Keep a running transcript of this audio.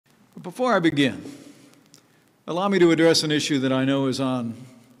But before I begin, allow me to address an issue that I know is on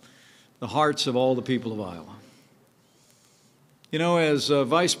the hearts of all the people of Iowa. You know, as a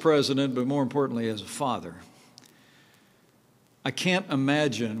vice president, but more importantly as a father, I can't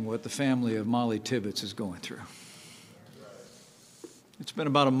imagine what the family of Mollie Tibbetts is going through. It's been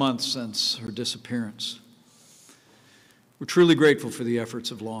about a month since her disappearance. We're truly grateful for the efforts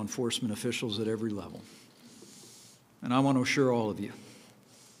of law enforcement officials at every level. And I want to assure all of you,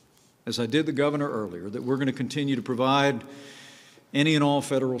 as I did the governor earlier, that we're going to continue to provide any and all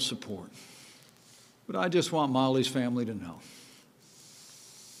federal support. But I just want Mollie's family to know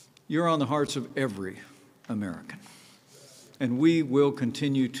you're on the hearts of every American. And we will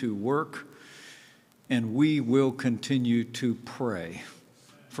continue to work, and we will continue to pray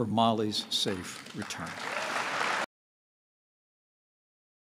for Mollie's safe return.